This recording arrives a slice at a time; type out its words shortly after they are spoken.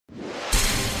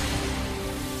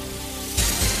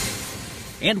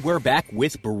And we're back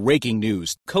with breaking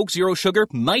news. Coke Zero Sugar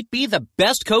might be the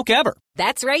best Coke ever.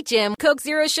 That's right, Jim. Coke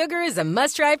Zero Sugar is a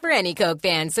must-try for any Coke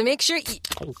fan, so make sure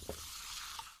you...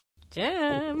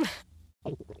 Jim.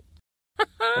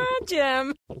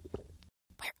 Jim.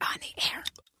 We're on the air.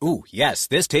 Ooh, yes,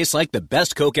 this tastes like the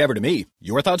best Coke ever to me.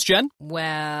 Your thoughts, Jen?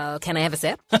 Well, can I have a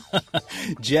sip?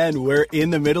 Jen, we're in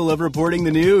the middle of reporting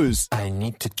the news. I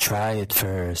need to try it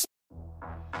first.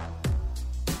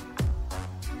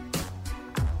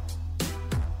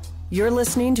 You're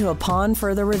listening to Upon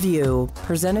Further Review,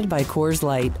 presented by Coors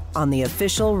Light on the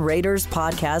official Raiders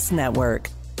Podcast Network.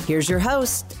 Here's your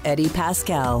host, Eddie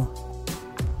Pascal.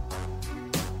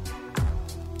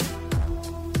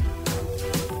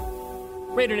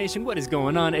 Raider Nation, what is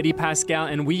going on? Eddie Pascal,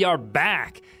 and we are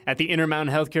back at the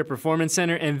Intermountain Healthcare Performance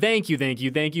Center. And thank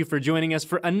you for joining us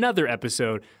for another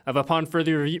episode of Upon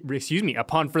Further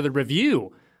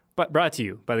Review, but brought to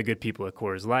you by the good people at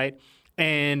Coors Light.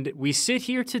 And we sit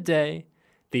here today,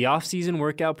 the off-season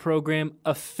workout program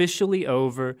officially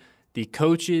over, the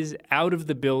coaches out of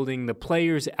the building, the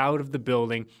players out of the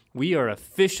building. We are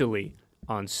officially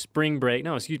on summer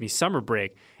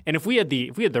break. And if we had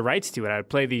the rights to it, I would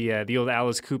play the old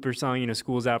Alice Cooper song,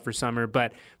 school's out for summer.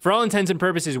 But for all intents and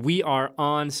purposes, we are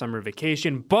on summer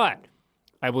vacation. But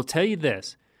I will tell you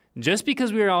this. Just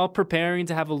because we are all preparing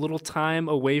to have a little time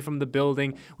away from the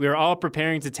building, we are all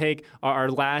preparing to take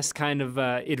our last kind of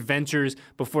adventures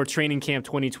before training camp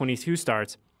 2022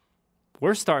 starts,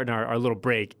 we're starting our little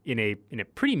break in a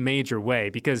pretty major way,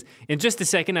 because in just a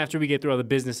second after we get through all the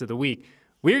business of the week,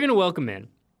 we're going to welcome in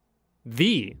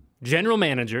the general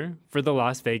manager for the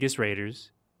Las Vegas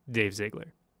Raiders, Dave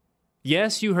Ziegler.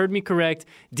 Yes, you heard me correct.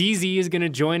 DZ is going to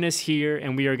join us here,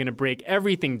 and we are going to break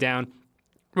everything down.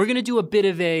 We're going to do a bit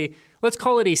of let's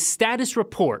call it a status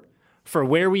report for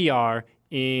where we are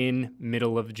in the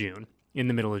middle of June,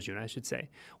 I should say.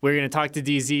 We're going to talk to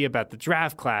DZ about the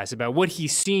draft class, about what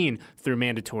he's seen through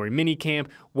mandatory minicamp,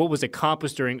 what was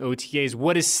accomplished during OTAs,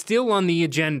 what is still on the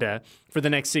agenda for the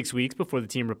next 6 weeks before the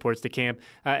team reports to camp,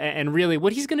 and really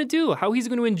what he's going to do, how he's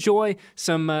going to enjoy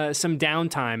some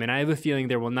downtime. And I have a feeling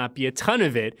there will not be a ton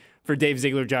of it for Dave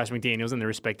Ziegler, Josh McDaniels, and their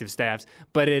respective staffs.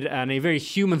 But on a very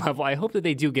human level, I hope that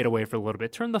they do get away for a little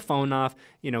bit. Turn the phone off,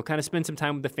 kind of spend some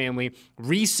time with the family,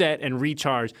 reset and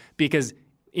recharge, because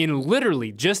in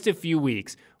literally just a few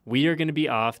weeks, we are going to be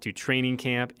off to training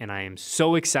camp, and I am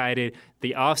so excited.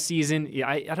 The offseason,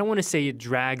 I don't want to say it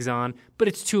drags on, but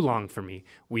it's too long for me.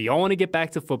 We all want to get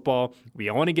back to football. We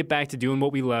all want to get back to doing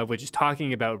what we love, which is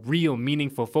talking about real,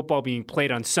 meaningful football being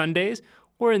played on Sundays,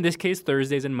 or in this case,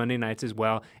 Thursdays and Monday nights as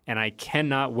well, and I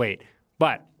cannot wait.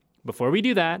 But before we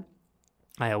do that,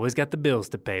 I always got the bills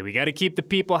to pay. We got to keep the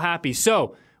people happy.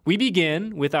 So we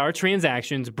begin with our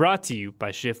transactions brought to you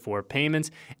by Shift 4 Payments.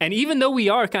 And even though we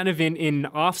are kind of in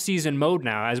off-season mode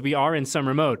now, as we are in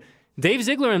summer mode, Dave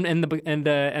Ziegler and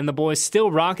the boys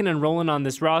still rocking and rolling on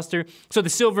this roster. So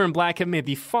the Silver and Black have made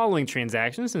the following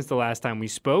transactions since the last time we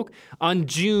spoke. On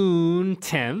June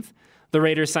 10th, the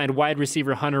Raiders signed wide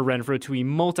receiver Hunter Renfrow to a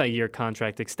multi-year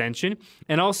contract extension,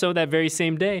 and also that very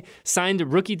same day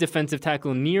signed rookie defensive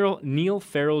tackle Neil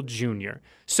Farrell Jr.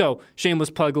 So, shameless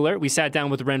plug alert, we sat down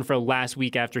with Renfrow last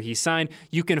week after he signed.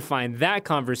 You can find that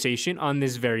conversation on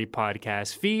this very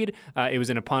podcast feed. It was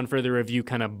an Upon Further Review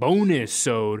kind of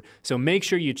bonus-sode, so make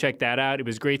sure you check that out. It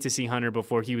was great to see Hunter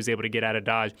before he was able to get out of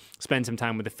Dodge, spend some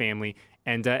time with the family,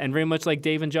 and very much like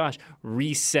Dave and Josh,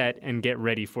 reset and get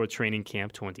ready for training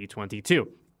camp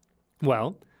 2022.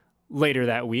 Well, later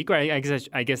that week, or I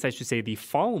guess I should say the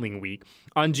following week,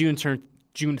 on June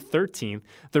 13th,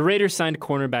 the Raiders signed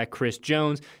cornerback Chris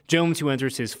Jones. Jones, who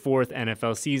enters his fourth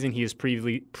NFL season, he has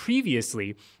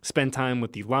previously spent time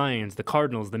with the Lions, the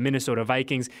Cardinals, the Minnesota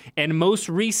Vikings, and most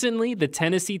recently the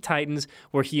Tennessee Titans,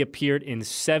 where he appeared in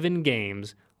 7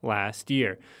 games last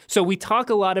year. So we talk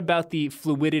a lot about the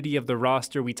fluidity of the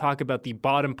roster. We talk about the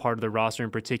bottom part of the roster in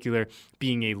particular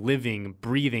being a living,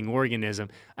 breathing organism.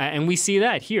 And we see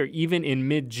that here, even in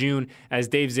mid-June, as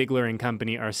Dave Ziegler and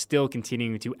company are still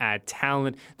continuing to add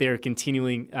talent. They are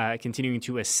continuing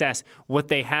to assess what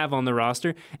they have on the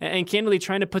roster and candidly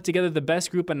trying to put together the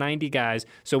best group of 90 guys.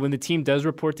 So when the team does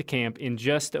report to camp in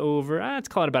just over, let's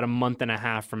call it about a month and a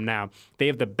half from now, they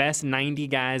have the best 90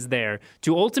 guys there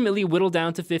to ultimately whittle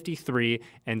down to 53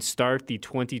 and start the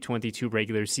 2022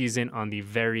 regular season on the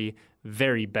very,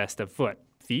 very best of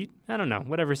feet. I don't know,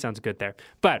 whatever sounds good there.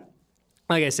 But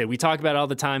like I said, we talk about it all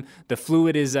the time.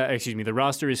 The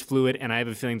roster is fluid, and I have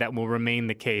a feeling that will remain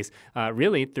the case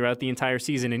really throughout the entire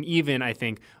season, and even, I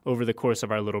think, over the course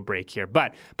of our little break here.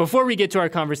 But before we get to our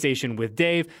conversation with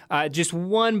Dave, just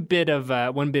one bit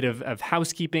of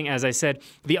housekeeping. As I said,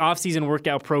 the offseason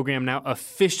workout program now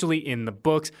officially in the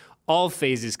books. All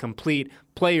phases complete.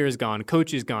 Players gone,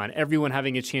 coaches gone, everyone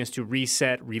having a chance to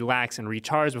reset, relax, and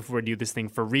recharge before we do this thing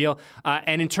for real.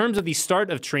 And in terms of the start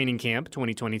of training camp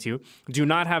 2022, do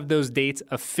not have those dates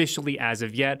officially as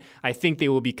of yet. I think they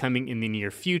will be coming in the near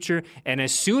future. And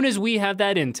as soon as we have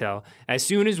that intel, as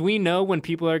soon as we know when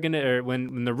people are going to, or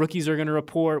when the rookies are going to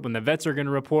report, when the vets are going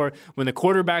to report, when the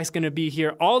quarterback's going to be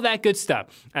here, all that good stuff,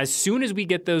 as soon as we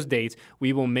get those dates,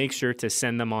 we will make sure to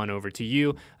send them on over to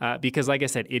you because, like I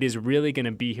said, it is really going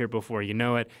to be here before you know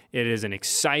it. It is an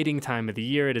exciting time of the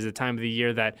year. It is a time of the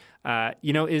year that,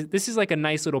 this is like a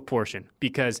nice little portion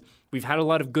because we've had a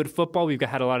lot of good football. We've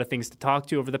had a lot of things to talk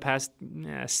to over the past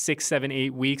 6, 7,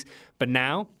 8 weeks. But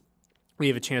now we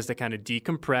have a chance to kind of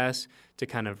decompress, to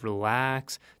kind of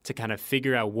relax, to kind of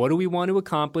figure out what do we want to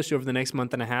accomplish over the next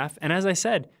month and a half. And as I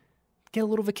said, get a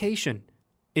little vacation.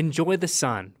 Enjoy the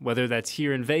sun, whether that's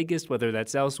here in Vegas, whether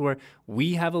that's elsewhere.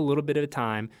 We have a little bit of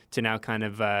time to now kind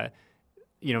of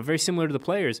very similar to the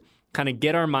players, kind of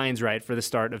get our minds right for the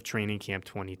start of training camp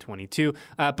 2022.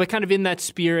 But kind of in that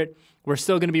spirit, we're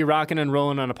still going to be rocking and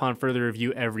rolling on Upon Further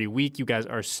Review every week. You guys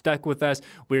are stuck with us.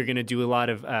 We're going to do a lot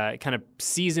of kind of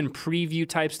season preview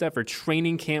type stuff or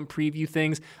training camp preview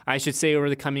things, I should say, over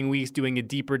the coming weeks, doing a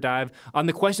deeper dive on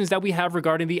the questions that we have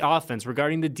regarding the offense,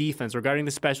 regarding the defense, regarding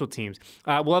the special teams.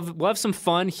 We'll have some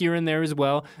fun here and there as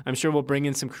well. I'm sure we'll bring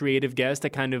in some creative guests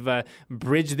to kind of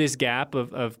bridge this gap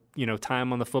of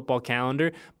time on the football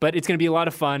calendar. But it's going to be a lot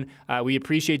of fun. We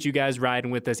appreciate you guys riding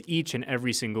with us each and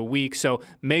every single week. So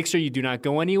make sure you do not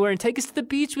go anywhere and take us to the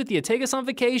beach with you. Take us on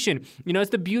vacation. It's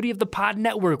the beauty of the Pod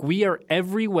Network. We are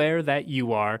everywhere that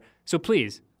you are. So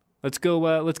please, let's go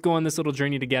on this little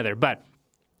journey together. But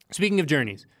speaking of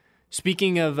journeys,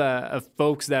 speaking of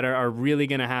folks that are really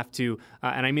going to have to,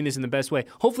 and I mean this in the best way,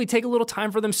 hopefully take a little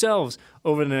time for themselves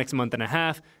over the next month and a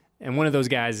half. And one of those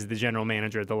guys is the general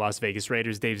manager of the Las Vegas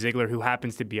Raiders, Dave Ziegler, who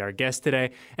happens to be our guest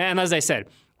today. And as I said,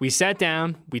 we sat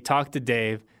down, we talked to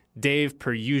Dave. Dave,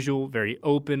 per usual, very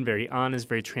open, very honest,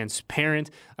 very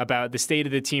transparent about the state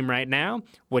of the team right now,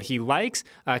 what he likes,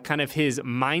 kind of his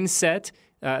mindset,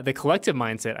 the collective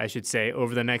mindset, I should say,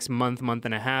 over the next month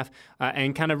and a half,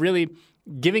 and kind of really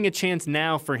giving a chance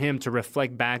now for him to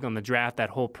reflect back on the draft,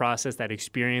 that whole process, that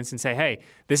experience, and say, hey,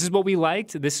 this is what we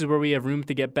liked. This is where we have room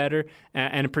to get better.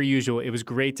 And per usual, it was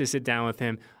great to sit down with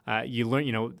him. You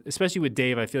learn, especially with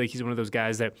Dave, I feel like he's one of those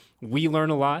guys that we learn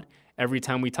a lot every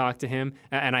time we talk to him,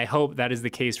 and I hope that is the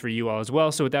case for you all as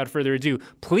well. So without further ado,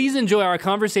 please enjoy our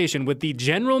conversation with the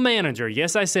general manager,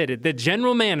 yes, I said it, the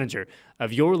general manager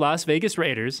of your Las Vegas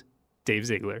Raiders, Dave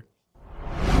Ziegler.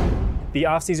 The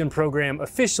offseason program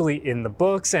officially in the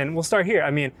books, and we'll start here.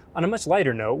 I mean, on a much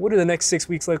lighter note, what do the next 6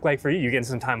 weeks look like for you? You getting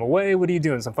some time away? What are you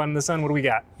doing? Some fun in the sun? What do we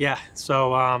got? Yeah,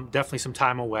 so definitely some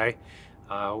time away.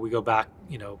 We go back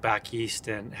east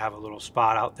and have a little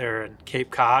spot out there in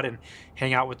Cape Cod and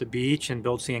hang out with the beach and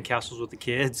build sandcastles with the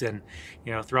kids and,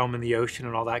 throw them in the ocean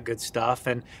and all that good stuff.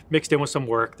 And mixed in with some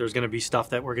work, there's going to be stuff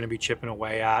that we're going to be chipping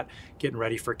away at, getting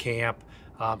ready for camp,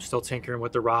 still tinkering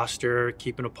with the roster,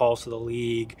 keeping a pulse of the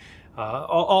league,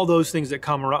 all those things that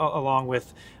come along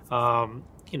with,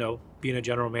 being a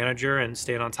general manager and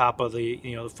staying on top of the,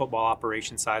 the football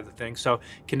operation side of the thing. So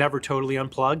can never totally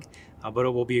unplug, but it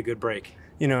will be a good break.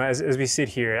 As we sit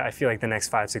here, I feel like the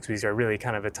next 5-6 weeks are really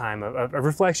kind of a time of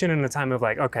reflection and a time of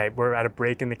like, okay, we're at a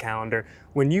break in the calendar.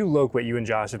 When you look what you and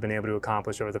Josh have been able to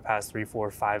accomplish over the past 3,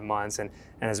 4, 5 months, and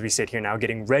as we sit here now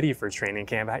getting ready for training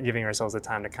camp, giving ourselves the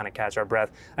time to kind of catch our breath,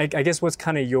 I guess what's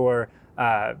kind of your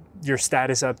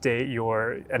status update,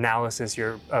 your analysis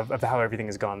of how everything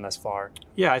has gone thus far?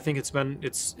 Yeah, I think it's been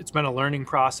a learning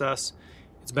process.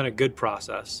 It's been a good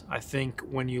process. I think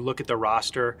when you look at the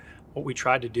roster, what we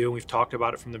tried to do, and we've talked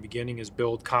about it from the beginning, is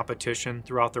build competition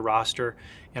throughout the roster.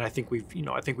 And I think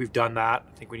we've done that.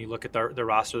 I think when you look at the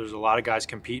roster, there's a lot of guys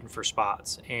competing for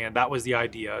spots. And that was the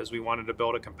idea, is we wanted to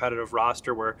build a competitive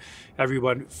roster where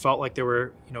everyone felt like they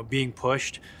were, being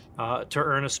pushed to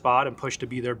earn a spot and pushed to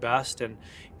be their best. And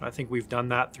I think we've done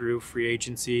that through free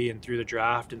agency and through the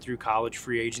draft and through college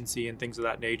free agency and things of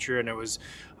that nature. And it was,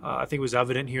 I think it was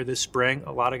evident here this spring.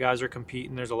 A lot of guys are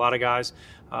competing. There's a lot of guys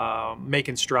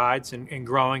making strides strides and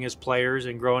growing as players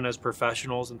and growing as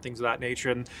professionals and things of that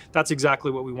nature. And that's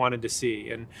exactly what we wanted to see.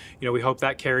 And, we hope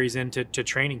that carries into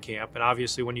training camp. And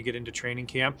obviously when you get into training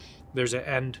camp, there's an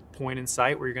end point in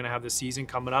sight where you're going to have the season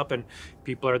coming up, and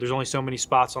there's only so many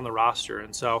spots on the roster.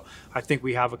 And so I think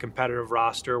we have a competitive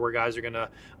roster where guys are going to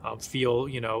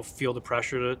feel the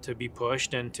pressure to be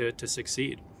pushed and to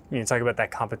succeed. You talk about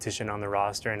that competition on the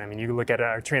roster, and I mean, you look at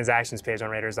our transactions page on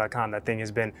Raiders.com, that thing has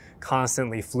been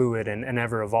constantly fluid and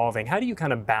ever evolving. How do you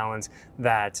kind of balance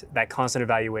that constant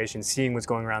evaluation, seeing what's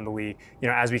going around the league,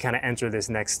 as we kind of enter this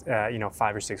next,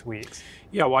 5 or 6 weeks?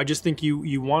 Yeah, well, I just think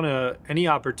you want any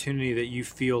opportunity that you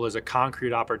feel is a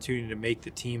concrete opportunity to make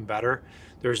the team better.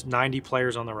 There's 90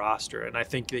 players on the roster, and I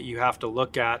think that you have to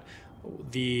look at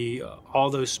all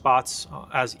those spots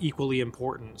as equally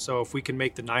important. So if we can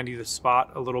make the 90th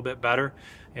spot a little bit better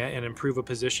and improve a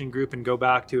position group and go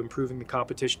back to improving the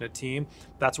competition of team,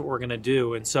 that's what we're going to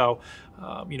do. And so,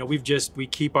 we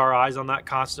keep our eyes on that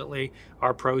constantly.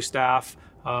 Our pro staff,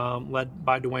 led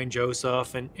by Dwayne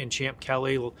Joseph and Champ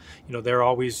Kelly, they're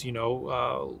always,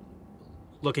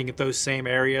 looking at those same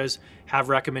areas, have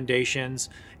recommendations,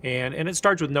 and it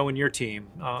starts with knowing your team.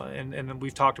 And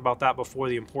we've talked about that before,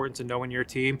 the importance of knowing your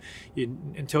team.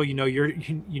 Until you know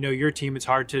your team, it's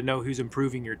hard to know who's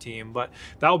improving your team. But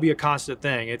that will be a constant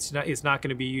thing. It's not going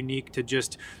to be unique to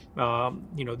just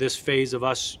this phase of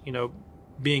us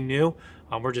being new.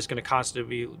 We're just going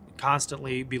to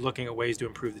constantly be looking at ways to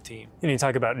improve the team. And you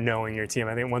talk about knowing your team.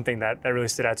 I think one thing that really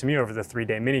stood out to me over the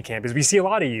 3-day minicamp is we see a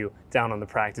lot of you down on the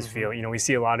practice field. We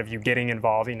see a lot of you getting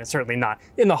involved. Certainly not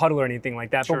in the huddle or anything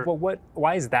like that. Sure. But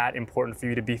why is that important for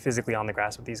you to be physically on the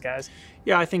grass with these guys?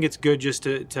 Yeah, I think it's good just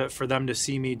for them to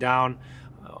see me down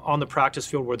on the practice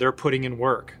field where they're putting in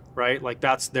work. Right? Like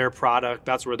that's their product.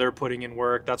 That's where they're putting in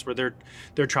work. That's where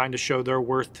they're trying to show their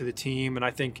worth to the team. And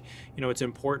I think, it's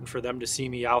important for them to see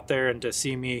me out there and to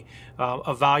see me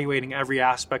evaluating every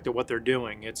aspect of what they're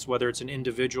doing. Whether it's an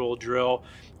individual drill,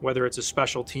 whether it's a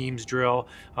special teams drill,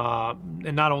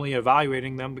 and not only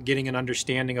evaluating them, but getting an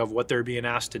understanding of what they're being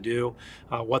asked to do,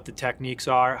 what the techniques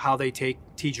are, how they take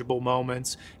teachable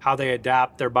moments, how they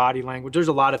adapt their body language. There's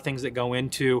a lot of things that go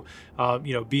into,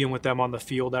 being with them on the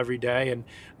field every day.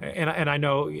 And I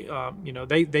know,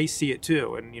 they see it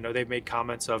too. And, they've made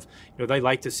comments of, they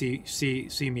like to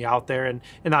see me out there, and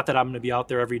not that I'm going to be out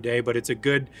there every day, but it's a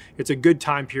good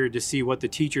time period to see what the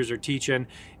teachers are teaching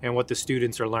and what the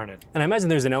students are learning. And I imagine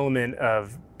there's an element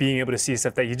of being able to see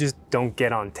stuff that you just don't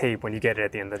get on tape when you get it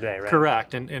at the end of the day, right?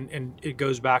 Correct. And it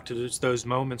goes back to those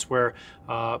moments where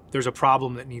there's a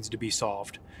problem that needs to be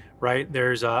solved. Right?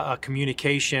 There's a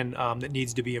communication that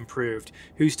needs to be improved.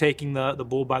 Who's taking the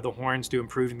bull by the horns to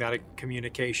improving that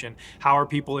communication? How are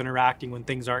people interacting when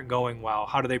things aren't going well?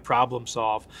 How do they problem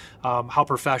solve? How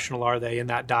professional are they in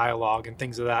that dialogue and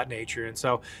things of that nature? And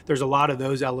so there's a lot of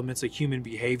those elements of human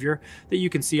behavior that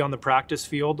you can see on the practice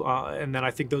field. And then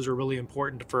I think those are really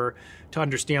important to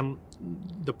understand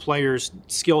the player's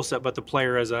skill set, but the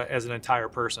player as an entire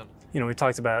person. We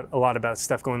talked a lot about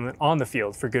stuff going on the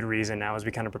field for good reason now as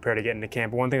we kind of prepare to get into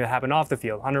camp. But one thing that happened off the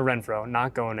field, Hunter Renfrow,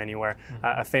 not going anywhere,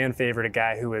 a fan favorite, a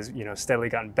guy who has steadily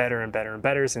gotten better and better and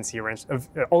better since he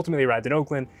ultimately arrived in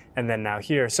Oakland and then now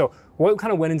here. So what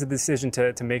kind of went into the decision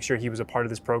to make sure he was a part of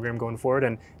this program going forward?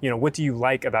 And what do you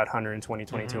like about Hunter in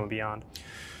 2022 and beyond?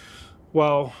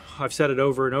 Well, I've said it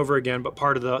over and over again, but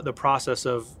part of the process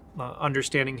of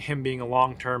understanding him being a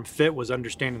long-term fit was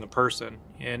understanding the person.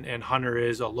 And Hunter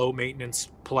is a low-maintenance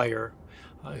player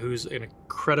who's an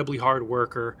incredibly hard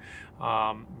worker,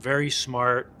 very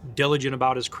smart, diligent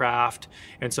about his craft.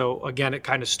 And so, again, it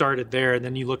kind of started there. And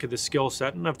then you look at the skill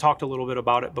set, and I've talked a little bit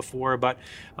about it before, but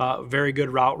very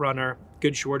good route runner,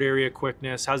 good short area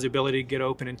quickness, has the ability to get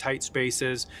open in tight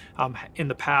spaces. In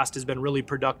the past has been really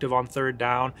productive on third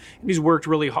down. And he's worked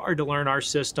really hard to learn our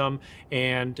system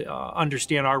and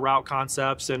understand our route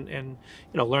concepts and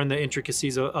learn the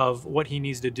intricacies of what he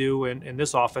needs to do in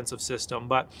this offensive system.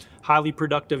 But highly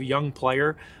productive young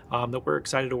player that we're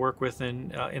excited to work with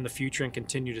in the future and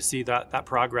continue to see that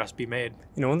progress be made.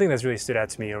 One thing that's really stood out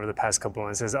to me over the past couple of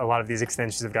months is a lot of these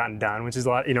extensions have gotten done, which is a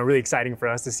lot, really exciting for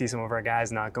us to see some of our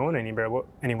guys not going anywhere.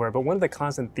 But one of the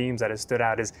constant themes that has stood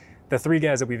out is the 3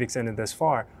 guys that we've extended this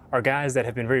far are guys that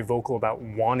have been very vocal about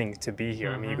wanting to be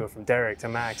here. I mean, you go from Derek to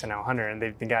Max and now Hunter, and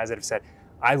they've been guys that have said,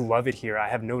 I love it here. I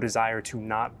have no desire to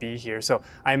not be here. So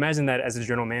I imagine that as a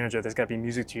general manager, there's got to be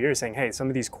music to your ears saying, hey, some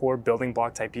of these core building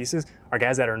block type pieces are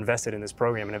guys that are invested in this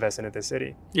program and invested in this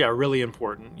city. Yeah, really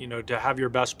important, to have your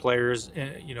best players,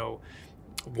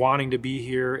 wanting to be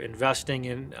here, investing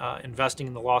in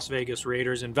the Las Vegas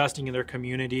Raiders, investing in their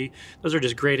community. Those are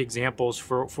just great examples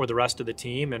for the rest of the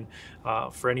team and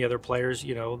for any other players,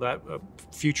 that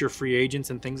future free agents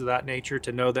and things of that nature,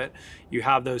 to know that you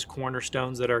have those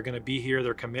cornerstones that are going to be here.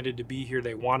 They're committed to be here.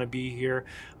 They want to be here.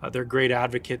 They're great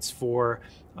advocates for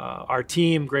our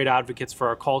team, great advocates for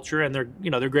our culture, and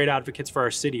they're great advocates for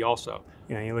our city also.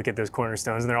 You look at those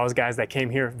cornerstones, and they're always guys that came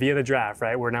here via the draft,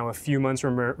 right? We're now a few months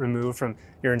removed from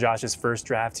your and Josh's first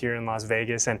draft here in Las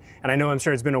Vegas, and I'm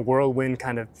sure it's been a whirlwind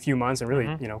kind of few months, and really,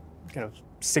 kind of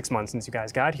 6 months since you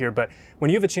guys got here. But when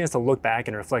you have a chance to look back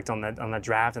and reflect on that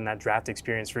draft and that draft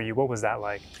experience for you, what was that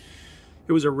like?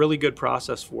 It was a really good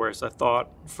process for us. I thought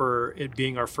for it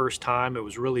being our first time, it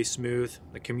was really smooth.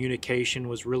 The communication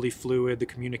was really fluid. The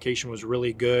communication was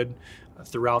really good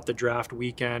throughout the draft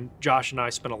weekend. Josh and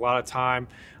I spent a lot of time,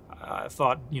 I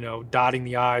thought, dotting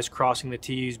the I's, crossing the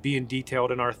T's, being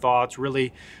detailed in our thoughts,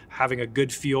 really having a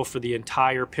good feel for the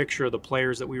entire picture of the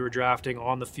players that we were drafting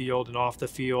on the field and off the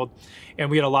field. And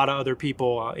we had a lot of other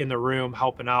people in the room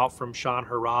helping out, from Sean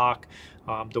Harrock,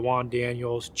 DeJuan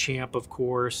Daniels, Champ, of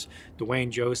course,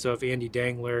 Dwayne Joseph, Andy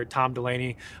Dangler, Tom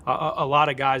Delaney, a lot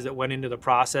of guys that went into the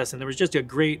process. And there was just a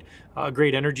great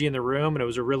energy in the room, and it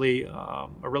was a really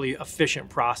efficient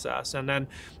process. And then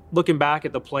looking back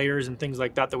at the players and things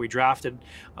like that we drafted,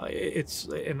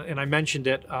 and I mentioned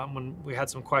it when we had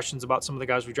some questions about some of the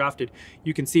guys we drafted,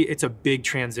 you can see it's a big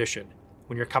transition.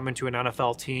 When you're coming to an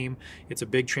NFL team, it's a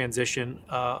big transition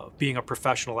being a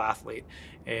professional athlete,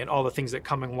 and all the things that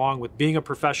come along with being a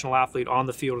professional athlete on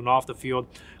the field and off the field,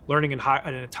 learning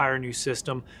an entire new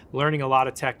system, learning a lot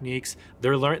of techniques.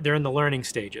 They're in the learning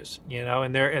stages,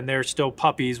 and they're still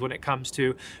puppies when it comes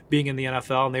to being in the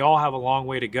NFL, and they all have a long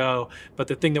way to go. But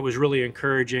the thing that was really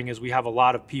encouraging is we have a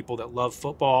lot of people that love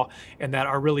football and that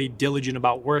are really diligent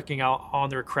about working out on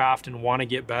their craft and want to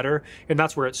get better, and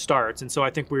that's where it starts. And so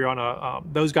I think we're on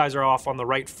those guys are off on the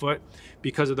right foot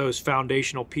because of those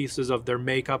foundational pieces of their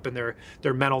makeup and their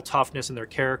mental toughness and their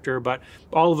character. But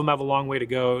all of them have a long way to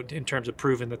go in terms of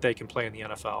proving that they can play in the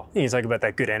NFL. You talk about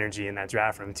that good energy in that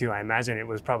draft room too. I imagine it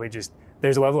was probably just,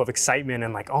 there's a level of excitement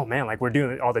and oh man, we're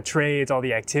doing all the trades, all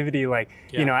the activity. I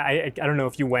don't know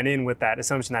if you went in with that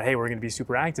assumption that, hey, we're going to be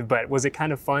super active, but was it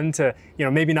kind of fun to,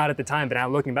 maybe not at the time, but now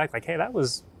looking back, hey,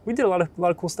 we did a lot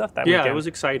of cool stuff that weekend. Yeah, it was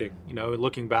exciting.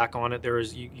 Looking back on it,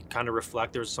 you kind of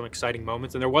reflect, there was some exciting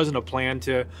moments, and there wasn't a plan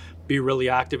to be really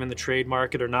active in the trade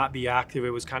market or not be active. It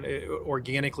was kind of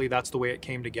organically, that's the way it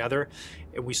came together.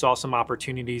 And we saw some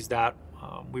opportunities that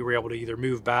we were able to either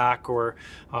move back or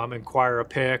acquire a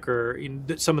pick or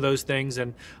some of those things,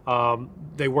 and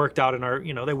they worked out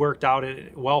they worked out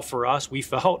well for us. We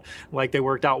felt like they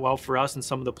worked out well for us, and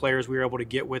some of the players we were able to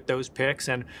get with those picks.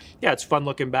 And yeah, it's fun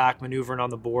looking back, maneuvering on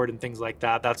the board and things like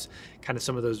that. That's kind of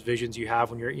some of those visions you have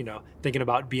when you're thinking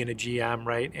about being a GM,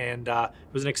 right? And it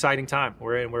was an exciting time.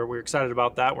 We're excited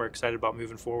about that. We're excited about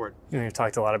moving forward. You've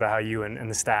talked a lot about how you and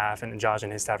the staff and Josh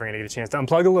and his staff are going to get a chance to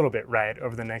unplug a little bit, right,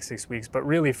 over the next 6 weeks. But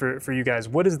really, for you guys,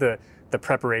 what is the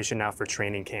preparation now for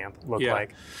training camp look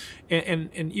like?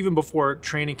 And even before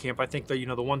training camp, I think that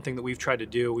the one thing that we've tried to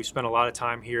do, we've spent a lot of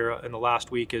time here in the last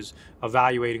week, is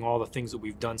evaluating all the things that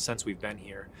we've done since we've been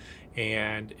here,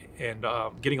 and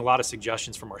getting a lot of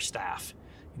suggestions from our staff.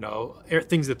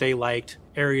 Things that they liked,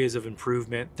 areas of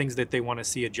improvement, things that they want to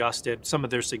see adjusted, some of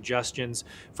their suggestions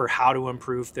for how to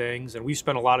improve things. And we've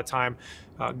spent a lot of time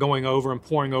going over and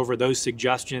pouring over those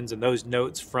suggestions and those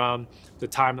notes from the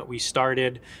time that we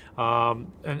started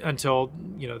until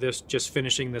this just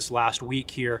finishing this last week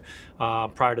here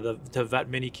prior to the vet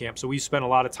mini camp. So we've spent a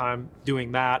lot of time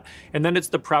doing that, and then it's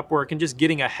the prep work and just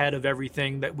getting ahead of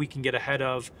everything that we can get ahead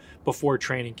of before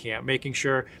training camp, making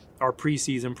sure our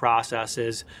preseason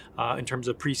processes in terms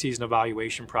of preseason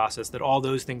evaluation process, that all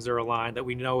those things are aligned, that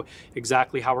we know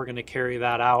exactly how we're going to carry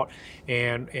that out,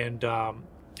 and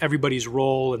everybody's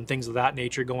role and things of that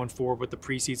nature going forward with the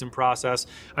preseason process.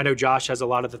 I know Josh has a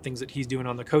lot of the things that he's doing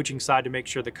on the coaching side to make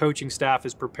sure the coaching staff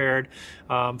is prepared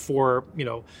for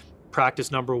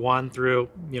practice number 1 through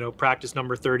practice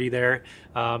number 30 there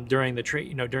during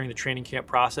the training camp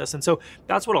process. And so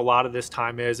that's what a lot of this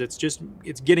time is. It's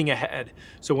getting ahead,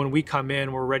 so when we come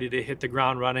in, we're ready to hit the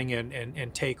ground running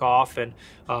and take off and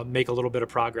make a little bit of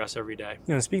progress every day.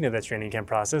 Speaking of that training camp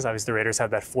process, obviously the Raiders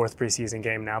have that 4th preseason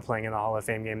game now, playing in the Hall of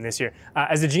Fame game this year.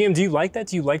 As a GM, do you like that?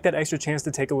 Do you like that extra chance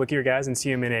to take a look at your guys and see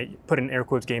them in a, put in air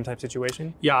quotes, game type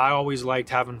situation? Yeah, I always liked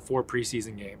having 4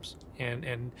 preseason games.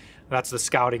 and that's the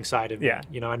scouting side of it.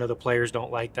 Yeah. I know the players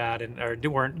don't like that, and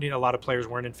a lot of players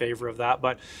weren't in favor of that,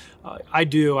 but I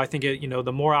do. I think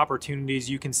the more opportunities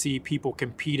you can see people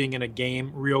competing in a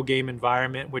real game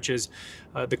environment, which is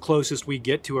the closest we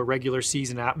get to a regular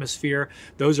season atmosphere,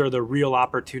 those are the real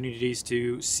opportunities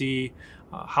to see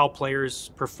how players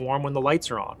perform when the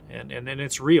lights are on, and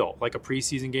it's real. Like a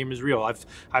preseason game is real.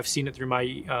 I've seen it through my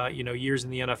years in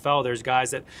the NFL. There's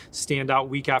guys that stand out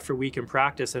week after week in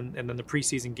practice, and then the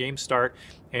preseason games start,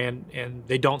 and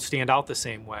they don't stand out the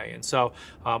same way. And so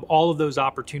all of those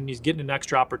opportunities, getting an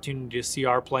extra opportunity to see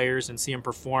our players and see them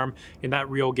perform in that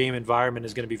real game environment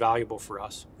is going to be valuable for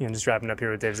us. Just wrapping up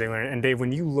here with Dave Ziegler. And Dave,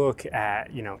 when you look at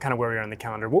kind of where we are on the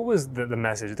calendar, what was the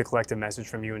message, the collective message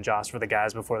from you and Josh for the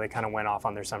guys before they kind of went off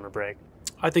on their summer break?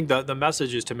 I think the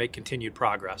message is to make continued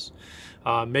progress.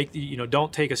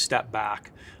 Don't take a step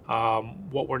back.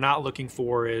 What we're not looking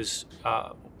for is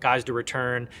guys to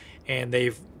return and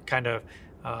they've kind of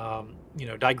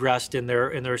digressed in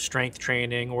their strength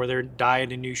training or their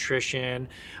diet and nutrition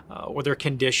or their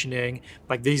conditioning.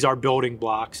 Like, these are building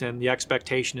blocks, and the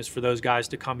expectation is for those guys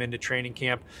to come into training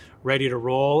camp ready to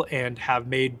roll and have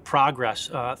made progress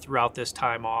throughout this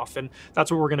time off. And that's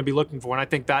what we're going to be looking for. And I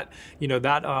think that,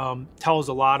 that tells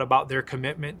a lot about their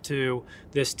commitment to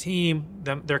this team,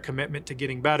 their commitment to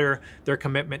getting better, their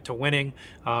commitment to winning.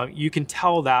 You can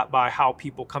tell that by how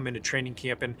people come into training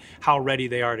camp and how ready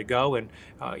they are to go. And,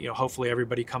 hopefully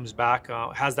everybody comes back,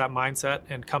 has that mindset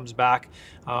and comes back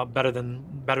better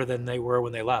than they were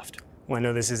when they left. Well, I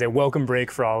know this is a welcome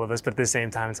break for all of us, but at the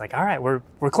same time, it's like, all right, we're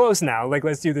close now. Like,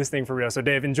 let's do this thing for real. So,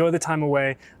 Dave, enjoy the time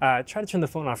away. Try to turn the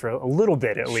phone off for a little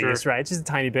bit at least, right? Just a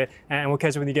tiny bit, and we'll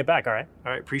catch up when you get back, all right?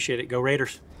 All right, appreciate it. Go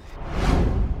Raiders.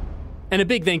 And a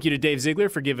big thank you to Dave Ziegler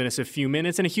for giving us a few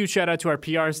minutes, and a huge shout out to our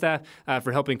PR staff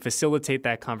for helping facilitate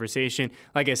that conversation.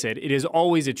 Like I said, it is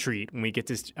always a treat when we get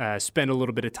to spend a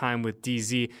little bit of time with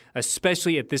DZ,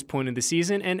 especially at this point in the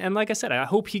season. And like I said, I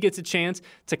hope he gets a chance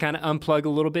to kind of unplug a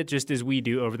little bit, just as we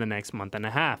do over the next month and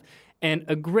a half. And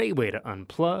a great way to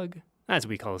unplug, as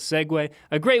we call a segue,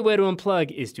 a great way to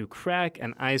unplug is to crack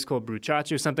an ice cold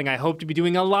bruchacho, something I hope to be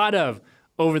doing a lot of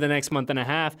over the next month and a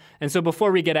half. And so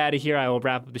before we get out of here, I will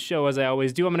wrap up the show as I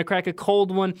always do. I'm going to crack a cold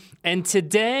one. And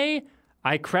today,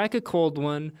 I crack a cold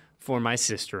one for my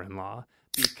sister-in-law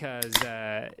because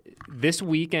this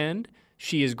weekend,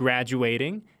 she is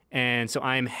graduating. And so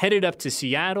I'm headed up to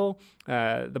Seattle.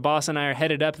 The boss and I are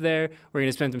headed up there. We're going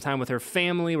to spend some time with her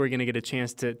family. We're going to get a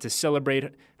chance to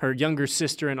celebrate her younger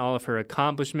sister and all of her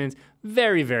accomplishments.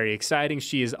 Very, very exciting.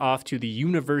 She is off to the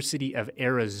University of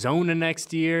Arizona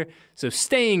next year. So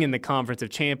staying in the Conference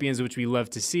of Champions, which we love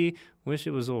to see. Wish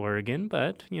it was Oregon,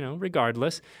 but,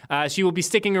 regardless. She will be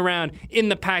sticking around in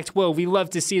the Pac-12. We love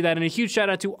to see that. And a huge shout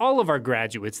out to all of our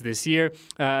graduates this year.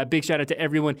 A big shout out to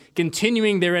everyone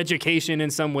continuing their education in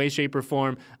some way, shape, or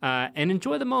form. And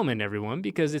enjoy the moment, everyone,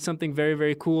 because it's something very,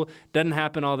 very cool. Doesn't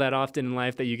happen all that often in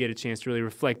life that you get a chance to really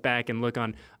reflect back and look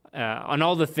on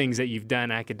all the things that you've done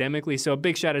academically. So a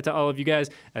big shout out to all of you guys,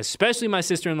 especially my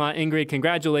sister-in-law, Ingrid.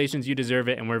 Congratulations. You deserve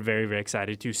it. And we're very, very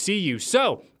excited to see you.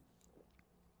 So,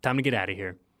 time to get out of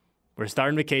here. We're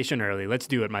starting vacation early. Let's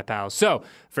do it, my pals. So,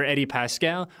 for Eddie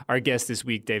Pascal, our guest this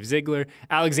week, Dave Ziegler,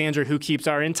 Alexandra, who keeps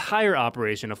our entire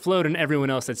operation afloat, and everyone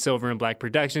else at Silver and Black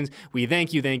Productions, we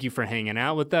thank you for hanging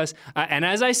out with us. And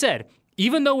as I said,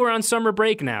 even though we're on summer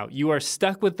break now, you are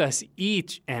stuck with us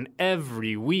each and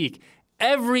every week.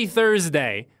 Every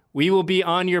Thursday, we will be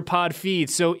on your pod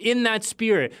feed. So in that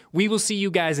spirit, we will see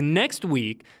you guys next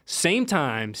week, same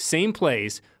time, same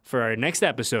place, for our next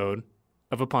episode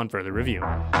of Upon Further Review.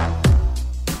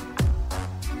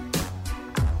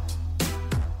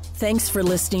 Thanks for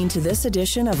listening to this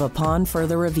edition of Upon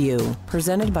Further Review,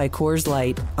 presented by Coors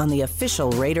Light on the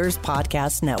official Raiders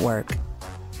Podcast Network.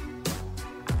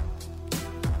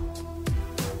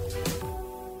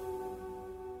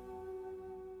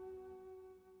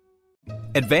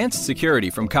 Advanced security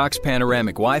from Cox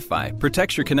Panoramic Wi-Fi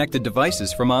protects your connected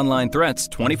devices from online threats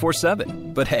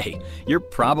 24/7. But hey, you're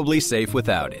probably safe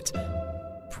without it.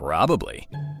 Probably.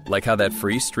 Like how that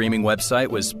free streaming website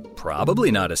was probably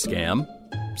not a scam.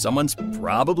 Someone's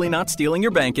probably not stealing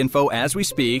your bank info as we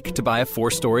speak to buy a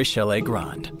 4-story Chalet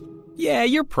Grande. Yeah,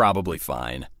 you're probably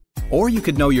fine. Or you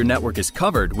could know your network is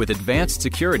covered with advanced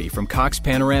security from Cox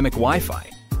Panoramic Wi-Fi.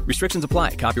 Restrictions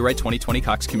apply. Copyright 2020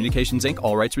 Cox Communications, Inc.,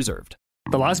 all rights reserved.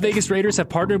 The Las Vegas Raiders have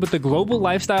partnered with the global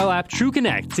lifestyle app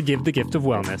TrueConnect to give the gift of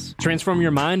wellness. Transform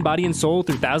your mind, body, and soul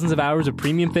through thousands of hours of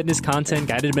premium fitness content,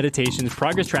 guided meditations,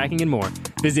 progress tracking, and more.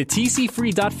 Visit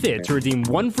tcfree.fit to redeem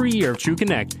one free year of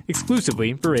TrueConnect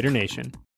exclusively for Raider Nation.